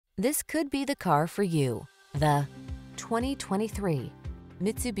This could be the car for you. The 2023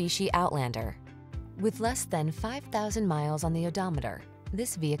 Mitsubishi Outlander. With less than 5,000 miles on the odometer,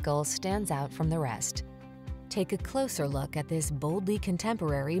 this vehicle stands out from the rest. Take a closer look at this boldly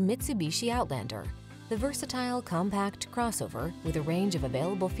contemporary Mitsubishi Outlander. The versatile compact crossover with a range of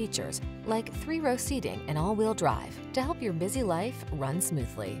available features like 3-row seating and all-wheel drive to help your busy life run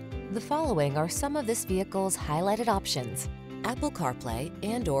smoothly. The following are some of this vehicle's highlighted options: Apple CarPlay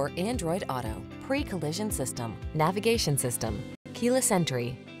and/or Android Auto, pre-collision system, navigation system, keyless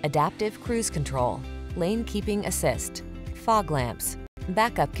entry, adaptive cruise control, lane keeping assist, fog lamps,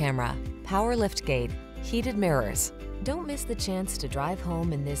 backup camera, power liftgate, heated mirrors. Don't miss the chance to drive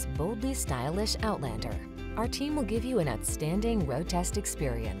home in this boldly stylish Outlander. Our team will give you an outstanding road test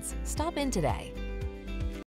experience. Stop in today.